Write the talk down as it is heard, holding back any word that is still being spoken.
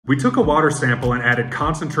We took a water sample and added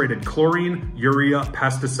concentrated chlorine, urea,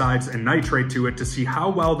 pesticides, and nitrate to it to see how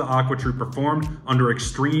well the AquaTru performed under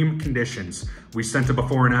extreme conditions. We sent a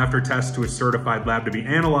before and after test to a certified lab to be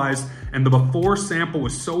analyzed, and the before sample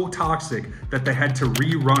was so toxic that they had to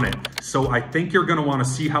rerun it. So I think you're gonna wanna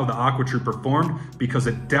see how the AquaTru performed because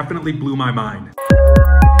it definitely blew my mind.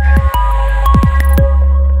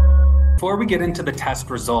 Before we get into the test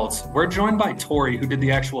results, we're joined by Tori, who did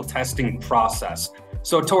the actual testing process.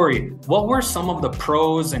 So Tori, what were some of the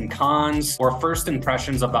pros and cons or first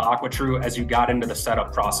impressions of the AquaTru as you got into the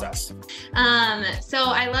setup process? So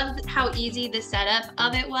I loved how easy the setup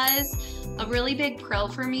of it was. A really big pro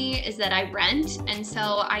for me is that I rent, and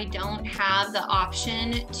so I don't have the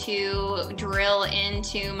option to drill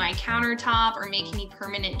into my countertop or make any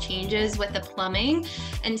permanent changes with the plumbing.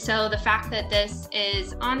 And so the fact that this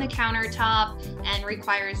is on the countertop and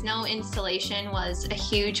requires no installation was a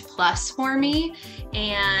huge plus for me.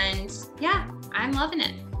 And yeah, I'm loving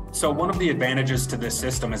it. So one of the advantages to this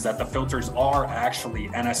system is that the filters are actually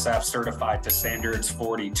NSF certified to standards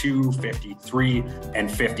 42, 53,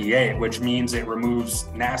 and 58, which means it removes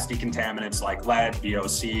nasty contaminants like lead,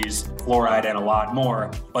 VOCs, fluoride, and a lot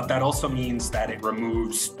more. But that also means that it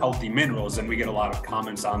removes healthy minerals, and we get a lot of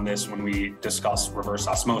comments on this when we discuss reverse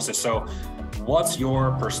osmosis. So what's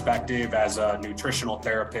your perspective as a nutritional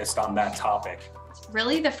therapist on that topic?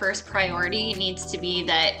 Really, the first priority needs to be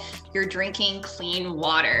that you're drinking clean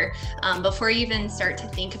water. Before you even start to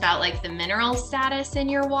think about like the mineral status in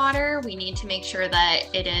your water, we need to make sure that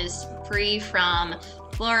it is free from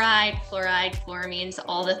fluoride, chloramines,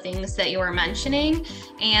 all the things that you were mentioning.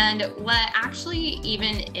 And what actually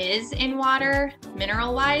even is in water,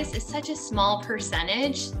 mineral-wise, is such a small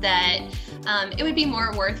percentage that it would be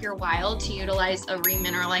more worth your while to utilize a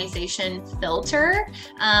remineralization filter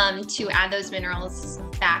to add those minerals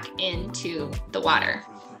back into the water.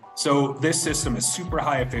 So this system is super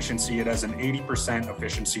high efficiency. It has an 80%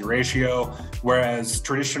 efficiency ratio, whereas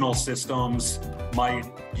traditional systems might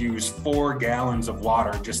use 4 gallons of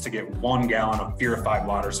water just to get 1 gallon of purified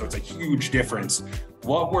water. So it's a huge difference.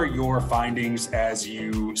 What were your findings as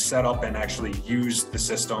you set up and actually used the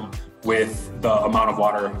system with the amount of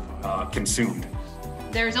water consumed?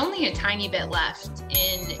 There's only a tiny bit left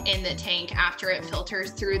in the tank after it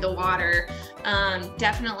filters through the water,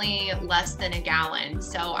 definitely less than a gallon.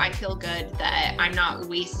 So I feel good that I'm not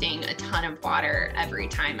wasting a ton of water every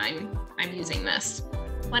time I'm using this.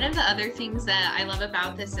 One of the other things that I love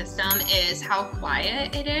about this system is how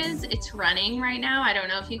quiet it is. It's running right now. I don't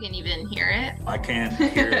know if you can even hear it. I can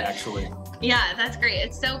hear it actually. Yeah, that's great.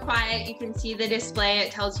 It's so quiet. You can see the display.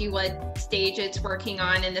 It tells you what stage it's working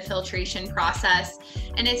on in the filtration process.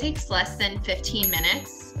 And it takes less than 15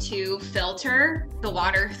 minutes to filter the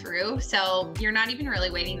water through. So you're not even really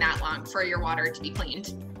waiting that long for your water to be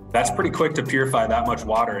cleaned. That's pretty quick to purify that much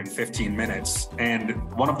water in 15 minutes.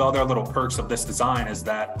 And one of the other little perks of this design is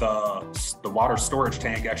that the water storage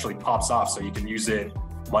tank actually pops off, so you can use it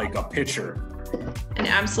like a pitcher. It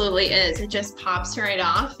absolutely is. It just pops right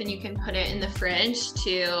off and you can put it in the fridge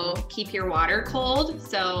to keep your water cold.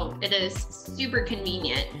 So it is super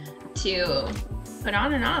convenient to put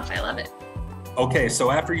on and off. I love it. Okay,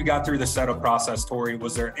 so after you got through the setup process, Tori,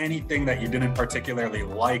 was there anything that you didn't particularly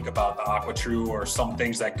like about the AquaTru or some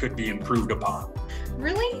things that could be improved upon?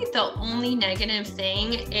 Really, the only negative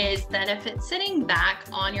thing is that if it's sitting back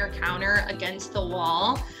on your counter against the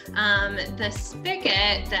wall, the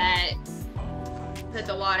spigot that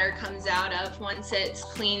the water comes out of once it's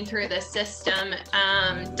cleaned through the system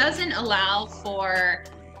doesn't allow for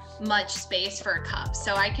much space for a cup.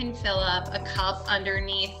 So I can fill up a cup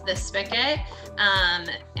underneath the spigot,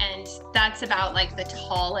 and that's about like the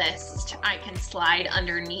tallest I can slide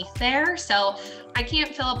underneath there. So I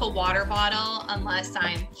can't fill up a water bottle unless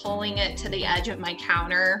I'm pulling it to the edge of my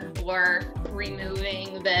counter or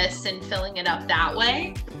removing this and filling it up that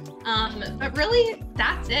way. But really,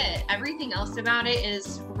 that's it. Everything else about it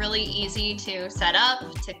is really easy to set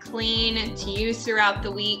up, to clean, to use throughout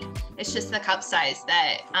the week. It's just the cup size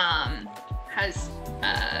that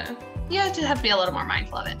you just have to be a little more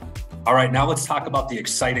mindful of it. All right, now let's talk about the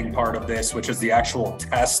exciting part of this, which is the actual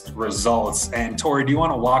test results. And Tori, do you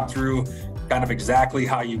want to walk through kind of exactly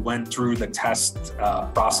how you went through the test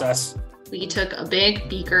process? We took a big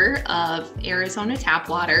beaker of Arizona tap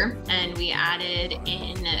water and we added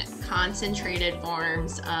in concentrated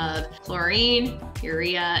forms of chlorine,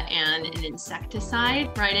 urea, and an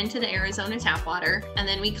insecticide right into the Arizona tap water. And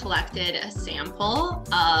then we collected a sample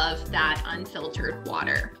of that unfiltered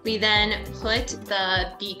water. We then put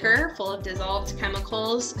the beaker full of dissolved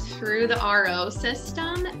chemicals through the RO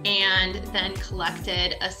system and then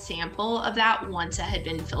collected a sample of that once it had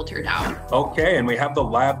been filtered out. Okay, and we have the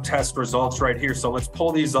lab test results right here. So let's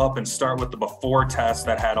pull these up and start with the before test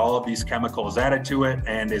that had all of these chemicals added to it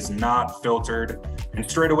and is not filtered. And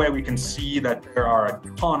straight away, we can see that there are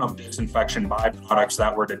a ton of disinfection byproducts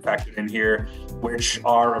that were detected in here, which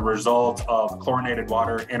are a result of chlorinated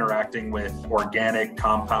water interacting with organic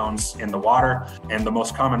compounds in the water. And the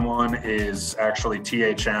most common one is actually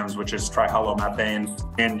THMs, which is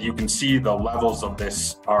trihalomethanes. And you can see the levels of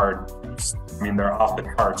this are, they're off the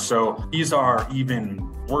charts. So these are even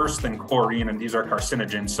worse than chlorine, and these are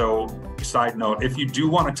carcinogens. So side note, if you do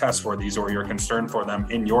want to test for these or you're concerned for them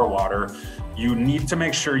in your water, you need to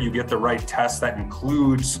make sure you get the right test that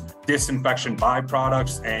includes disinfection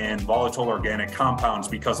byproducts and volatile organic compounds,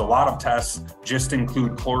 because a lot of tests just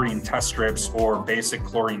include chlorine test strips or basic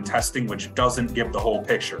chlorine testing, which doesn't give the whole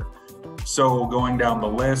picture. So going down the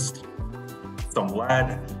list, some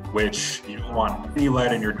lead, which you don't want any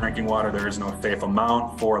lead in your drinking water. There is no safe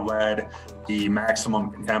amount for lead. The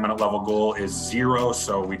maximum contaminant level goal is 0,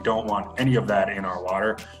 so we don't want any of that in our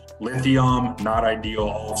water. Lithium, not ideal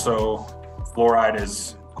also. Fluoride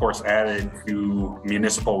is, of course, added to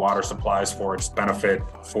municipal water supplies for its benefit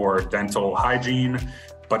for dental hygiene,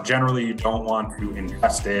 but generally you don't want to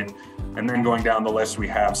ingest it. And then going down the list, we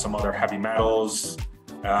have some other heavy metals,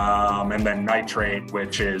 and then nitrate,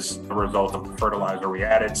 which is the result of the fertilizer we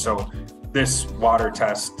added. So this water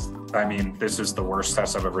test, this is the worst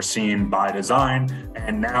test I've ever seen by design.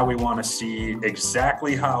 And now we want to see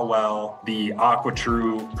exactly how well the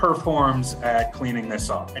AquaTru performs at cleaning this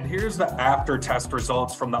up. And here's the after test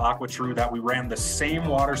results from the AquaTru that we ran the same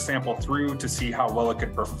water sample through to see how well it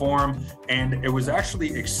could perform. And it was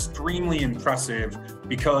actually extremely impressive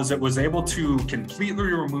because it was able to completely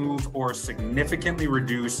remove or significantly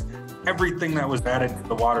reduce everything that was added to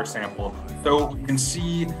the water sample. So you can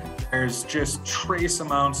see there's just trace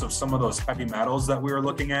amounts of some of those heavy metals that we were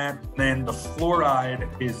looking at. Then the fluoride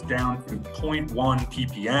is down to 0.1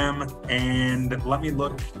 ppm. And let me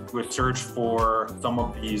look to a search for some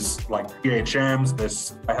of these like THMs,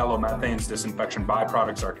 this trihalomethanes disinfection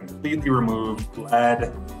byproducts are completely removed.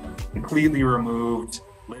 Lead, completely removed.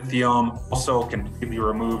 Lithium also completely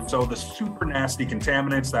removed. So the super nasty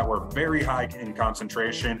contaminants that were very high in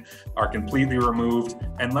concentration are completely removed.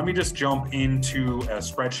 And let me just jump into a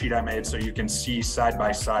spreadsheet I made so you can see side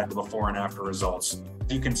by side the before and after results.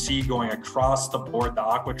 You can see going across the board, the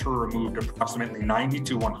AquaTru removed approximately 90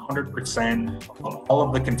 to 100% of all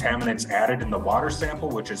of the contaminants added in the water sample,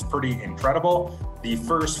 which is pretty incredible. The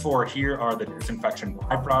first 4 here are the disinfection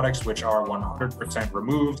byproducts, which are 100%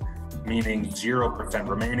 removed, meaning 0%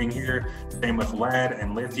 remaining here. Same with lead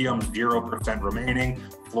and lithium, 0% remaining.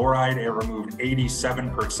 Fluoride, it removed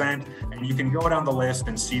 87%. And you can go down the list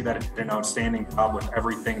and see that it did an outstanding job with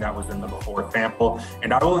everything that was in the before sample.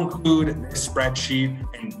 And I will include this spreadsheet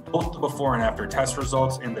and both the before and after test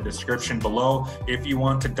results in the description below if you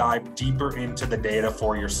want to dive deeper into the data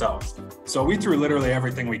for yourself. So we threw literally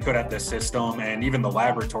everything we could at this system, and even the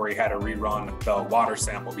laboratory had to rerun the water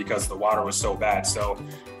sample because the water was so bad. So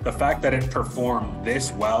the fact that it performed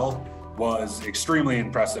this well was extremely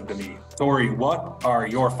impressive to me. Tori, what are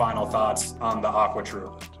your final thoughts on the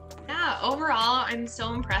AquaTru? Yeah, overall, I'm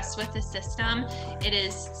so impressed with the system. It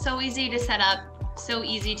is so easy to set up, so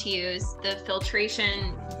easy to use. The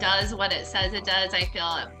filtration does what it says it does. I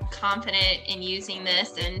feel confident in using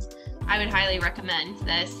this, and I would highly recommend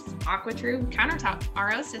this AquaTru countertop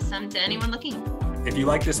RO system to anyone looking. If you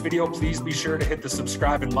like this video, please be sure to hit the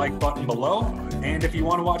subscribe and like button below. And if you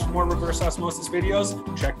want to watch more reverse osmosis videos,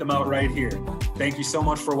 check them out right here. Thank you so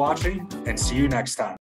much for watching, and see you next time.